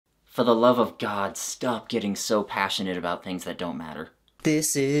For the love of God, stop getting so passionate about things that don't matter.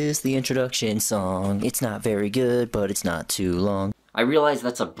 This is the introduction song. It's not very good, but it's not too long. I realize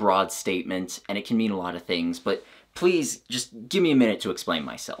that's a broad statement, and it can mean a lot of things, but please, just give me a minute to explain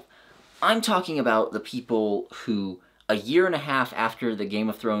myself. I'm talking about the people who, a year and a half after the Game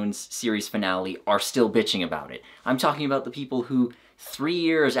of Thrones series finale, are still bitching about it. I'm talking about the people who, 3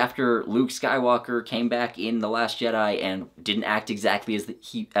 years after Luke Skywalker came back in The Last Jedi and didn't act exactly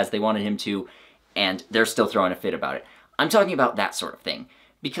as they wanted him to, and they're still throwing a fit about it. I'm talking about that sort of thing.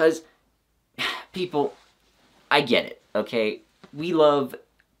 Because, people, I get it, okay? We love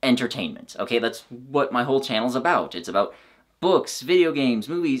entertainment, okay? That's what my whole channel's about. It's about books, video games,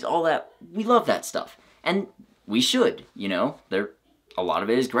 movies, all that. We love that stuff. And we should, you know? A lot of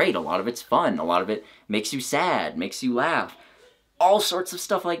it is great, a lot of it's fun, a lot of it makes you sad, makes you laugh. All sorts of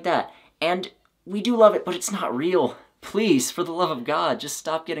stuff like that. And we do love it, but it's not real. Please, for the love of God, just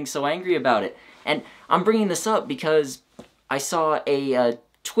stop getting so angry about it. And I'm bringing this up because I saw a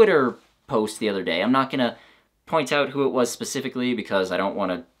Twitter post the other day. I'm not gonna point out who it was specifically because I don't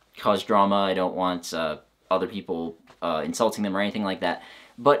want to cause drama. I don't want other people insulting them or anything like that.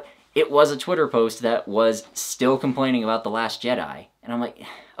 But it was a Twitter post that was still complaining about The Last Jedi. And I'm like,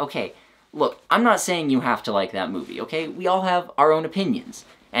 okay, look, I'm not saying you have to like that movie, okay? We all have our own opinions.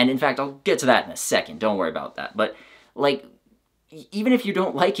 And in fact, I'll get to that in a second. Don't worry about that. But, like, even if you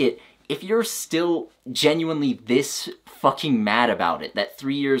don't like it, if you're still genuinely this fucking mad about it, that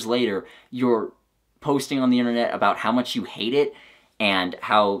 3 years later you're posting on the internet about how much you hate it and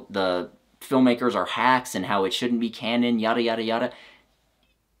how the filmmakers are hacks and how it shouldn't be canon, yada yada yada,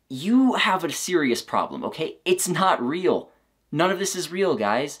 you have a serious problem, okay? It's not real. None of this is real,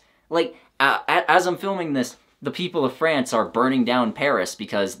 guys. Like, as I'm filming this, the people of France are burning down Paris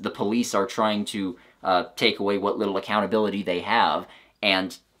because the police are trying to take away what little accountability they have,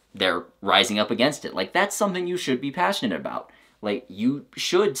 and they're rising up against it. Like, that's something you should be passionate about. Like, you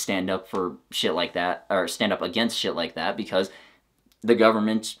should stand up for shit like that, or stand up against shit like that, because the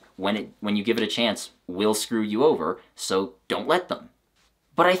government, when you give it a chance, will screw you over, so don't let them.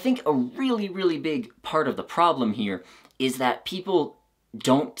 But I think a really, really big part of the problem here is that people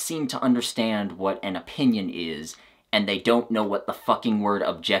don't seem to understand what an opinion is, and they don't know what the fucking word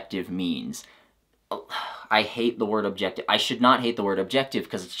objective means. I hate the word objective. I should not hate the word objective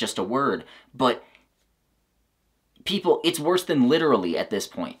because it's just a word, but people, it's worse than literally at this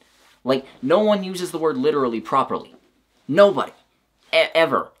point. Like, no one uses the word literally properly. Nobody.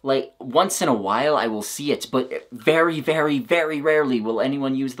 Ever. Like, once in a while I will see it, but very, very, very rarely will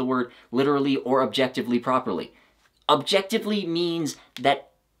anyone use the word literally or objectively properly. Objectively means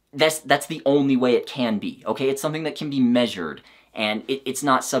that that's the only way it can be, okay? It's something that can be measured, and it's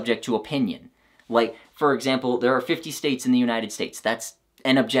not subject to opinion. Like, for example, there are 50 states in the United States. That's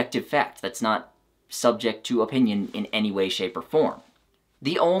an objective fact. That's not subject to opinion in any way, shape, or form.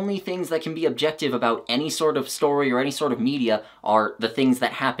 The only things that can be objective about any sort of story or any sort of media are the things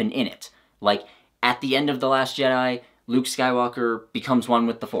that happen in it. Like, at the end of The Last Jedi, Luke Skywalker becomes one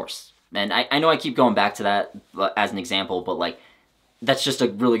with the Force. And I know I keep going back to that as an example, but, like, that's just a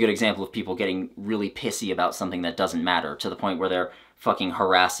really good example of people getting really pissy about something that doesn't matter, to the point where they're fucking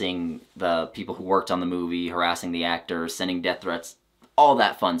harassing the people who worked on the movie, harassing the actors, sending death threats, all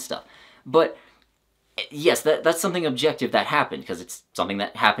that fun stuff. But yes, that's something objective that happened, because it's something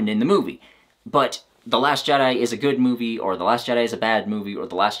that happened in the movie. But The Last Jedi is a good movie, or The Last Jedi is a bad movie, or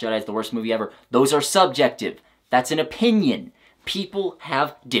The Last Jedi is the worst movie ever. Those are subjective. That's an opinion. People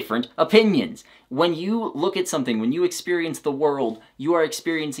have different opinions. When you look at something, when you experience the world, you are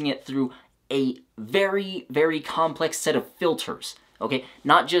experiencing it through a very, very complex set of filters, okay?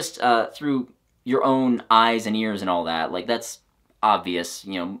 Not just through your own eyes and ears and all that. Like, that's obvious,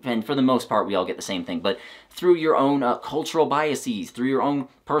 you know, and for the most part we all get the same thing, but through your own cultural biases, through your own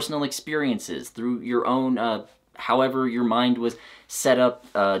personal experiences, through your own, however your mind was set up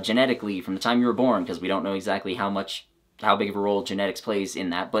genetically from the time you were born, because we don't know exactly how big of a role genetics plays in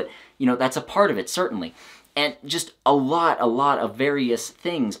that, but, you know, that's a part of it, certainly. And just a lot of various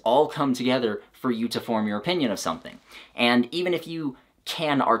things all come together for you to form your opinion of something. And even if you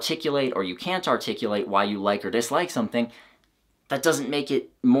can articulate or you can't articulate why you like or dislike something, that doesn't make it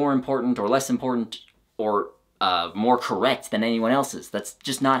more important or less important or more correct than anyone else's. That's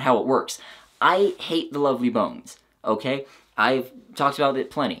just not how it works. I hate The Lovely Bones, okay? I've talked about it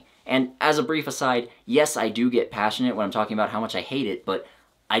plenty. And as a brief aside, yes, I do get passionate when I'm talking about how much I hate it, but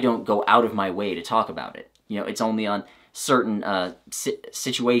I don't go out of my way to talk about it. You know, it's only on certain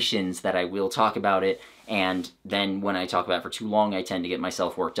situations that I will talk about it, and then when I talk about it for too long, I tend to get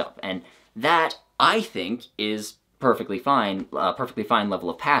myself worked up. And that, I think, is perfectly fine level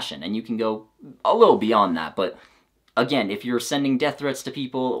of passion, and you can go a little beyond that, but again, if you're sending death threats to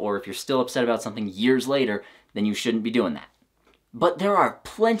people, or if you're still upset about something years later, then you shouldn't be doing that. But there are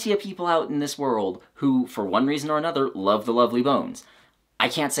plenty of people out in this world who, for one reason or another, love the Lovely Bones. I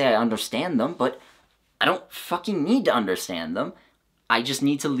can't say I understand them, but I don't fucking need to understand them. I just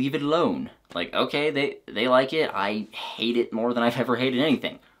need to leave it alone. Like, okay, they like it, I hate it more than I've ever hated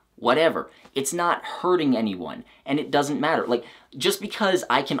anything. Whatever. It's not hurting anyone, and it doesn't matter. Like, just because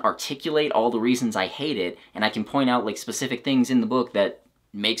I can articulate all the reasons I hate it, and I can point out, like, specific things in the book that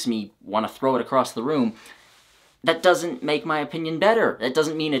makes me want to throw it across the room, that doesn't make my opinion better. That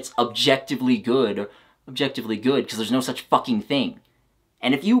doesn't mean it's objectively good, because there's no such fucking thing.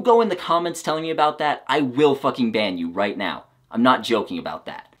 And if you go in the comments telling me about that, I will fucking ban you right now. I'm not joking about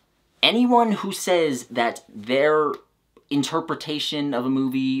that. Anyone who says that their interpretation of a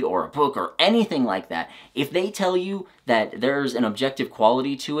movie or a book or anything like that, if they tell you that there's an objective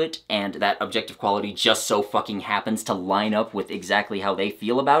quality to it, and that objective quality just so fucking happens to line up with exactly how they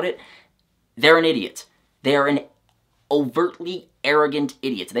feel about it, they're an idiot. They are an overtly arrogant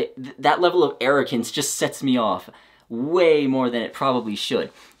idiot. That level of arrogance just sets me off way more than it probably should.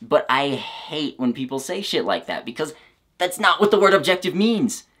 But I hate when people say shit like that, because that's not what the word objective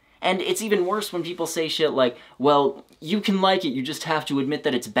means. And it's even worse when people say shit like, well, you can like it, you just have to admit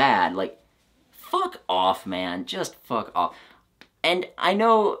that it's bad. Like, fuck off, man. Just fuck off. And I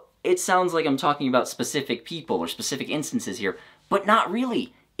know it sounds like I'm talking about specific people or specific instances here, but not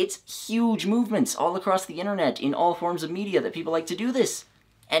really. It's huge movements all across the internet in all forms of media that people like to do this.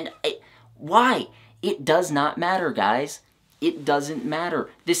 And why? It does not matter, guys. It doesn't matter.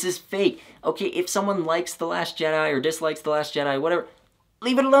 This is fake. Okay, if someone likes The Last Jedi or dislikes The Last Jedi, whatever,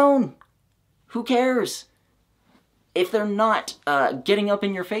 leave it alone. Who cares? If they're not getting up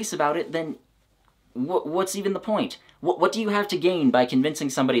in your face about it, then what's even the point? What do you have to gain by convincing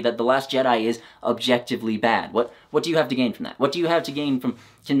somebody that The Last Jedi is objectively bad? What do you have to gain from that? What do you have to gain from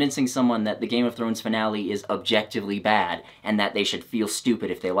convincing someone that the Game of Thrones finale is objectively bad and that they should feel stupid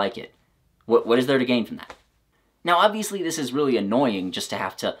if they like it? What is there to gain from that? Now, obviously, this is really annoying just to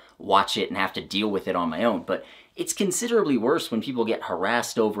have to watch it and have to deal with it on my own, but it's considerably worse when people get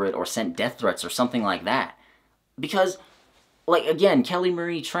harassed over it or sent death threats or something like that. Because, like, again, Kelly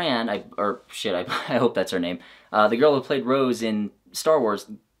Marie Tran, I hope that's her name, the girl who played Rose in Star Wars,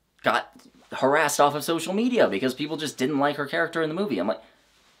 got harassed off of social media because people just didn't like her character in the movie. I'm like,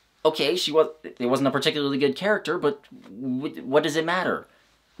 okay, it wasn't a particularly good character, but what does it matter?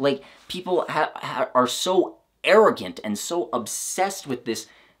 Like, people are so arrogant and so obsessed with this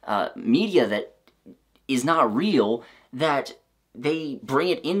media that is not real that they bring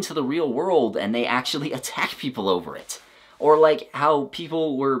it into the real world and they actually attack people over it. Or like how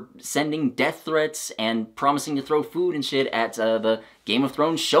people were sending death threats and promising to throw food and shit at the Game of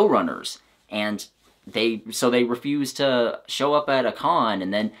Thrones showrunners. And they refused to show up at a con,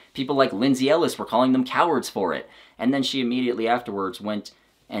 and then people like Lindsay Ellis were calling them cowards for it. And then she immediately afterwards went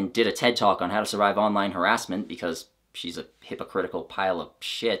and did a TED Talk on how to survive online harassment, because she's a hypocritical pile of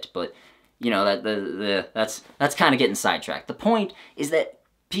shit, but, you know, that's kind of getting sidetracked. The point is that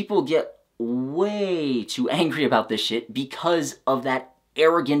people get way too angry about this shit because of that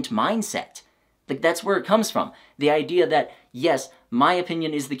arrogant mindset. Like, that's where it comes from. The idea that, yes, my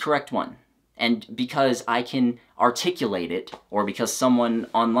opinion is the correct one, and because I can articulate it, or because someone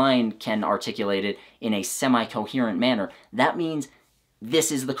online can articulate it in a semi-coherent manner, that means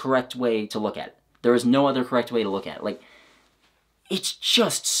this is the correct way to look at it. There is no other correct way to look at it. Like, it's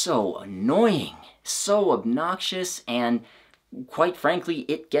just so annoying, so obnoxious, and quite frankly,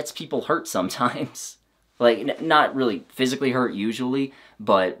 it gets people hurt sometimes. Like, not really physically hurt usually,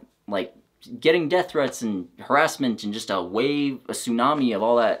 but, like, getting death threats and harassment and just a tsunami of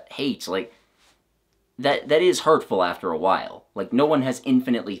all that hate, like, that is hurtful after a while. Like, no one has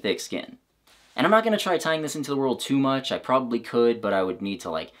infinitely thick skin. And I'm not going to try tying this into the world too much. I probably could, but I would need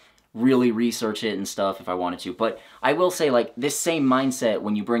to, like, really research it and stuff if I wanted to. But I will say, like, this same mindset,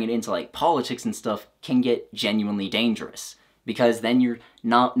 when you bring it into, like, politics and stuff, can get genuinely dangerous. Because then you're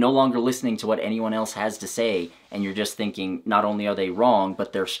no longer listening to what anyone else has to say, and you're just thinking, not only are they wrong,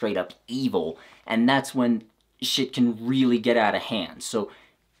 but they're straight up evil. And that's when shit can really get out of hand. So,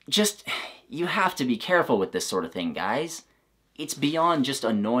 just, you have to be careful with this sort of thing, guys. It's beyond just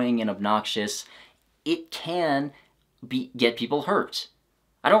annoying and obnoxious. It can get people hurt.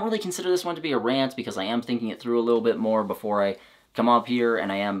 I don't really consider this one to be a rant, because I am thinking it through a little bit more before I come up here,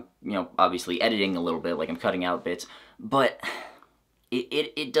 and I am, you know, obviously editing a little bit, like I'm cutting out bits, but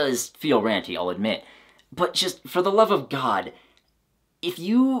it does feel ranty, I'll admit. But just, for the love of God, if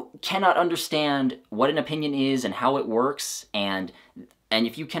you cannot understand what an opinion is and how it works, and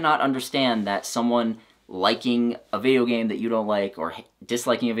if you cannot understand that someone liking a video game that you don't like or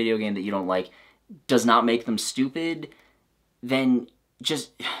disliking a video game that you don't like does not make them stupid, then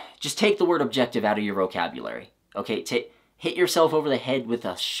just take the word objective out of your vocabulary. Okay, hit yourself over the head with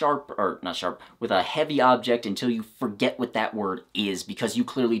a with a heavy object until you forget what that word is, because you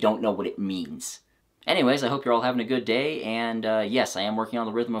clearly don't know what it means. Anyways, I hope you're all having a good day, and yes, I am working on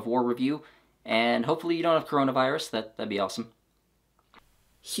the Rhythm of War review, and hopefully you don't have coronavirus. That'd be awesome.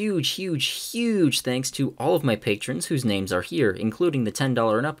 Huge thanks to all of my patrons whose names are here, including the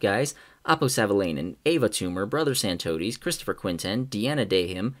 $10 and up guys: Apo Savalainen, Ava Toomer, Brother Santodes, Christopher Quinten, Deanna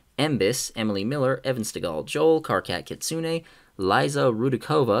Dahim, Embis, Emily Miller, Evan Stegall, Joel, Carcat Kitsune, Liza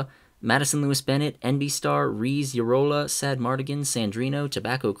Rudikova, Madison Lewis Bennett, NB Star, Reese Yarola, Sad Mardigan, Sandrino,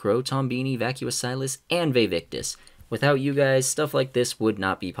 Tobacco Crow, Tom Beanie, Vacuous Silas, and Vevictus. Without you guys, stuff like this would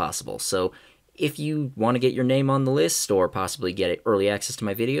not be possible, so if you want to get your name on the list, or possibly get early access to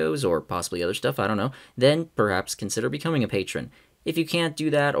my videos, or possibly other stuff, I don't know, then perhaps consider becoming a patron. If you can't do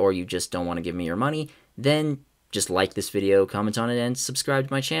that, or you just don't want to give me your money, then just like this video, comment on it, and subscribe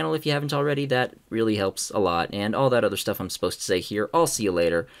to my channel if you haven't already. That really helps a lot, and all that other stuff I'm supposed to say here. I'll see you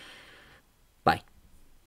later.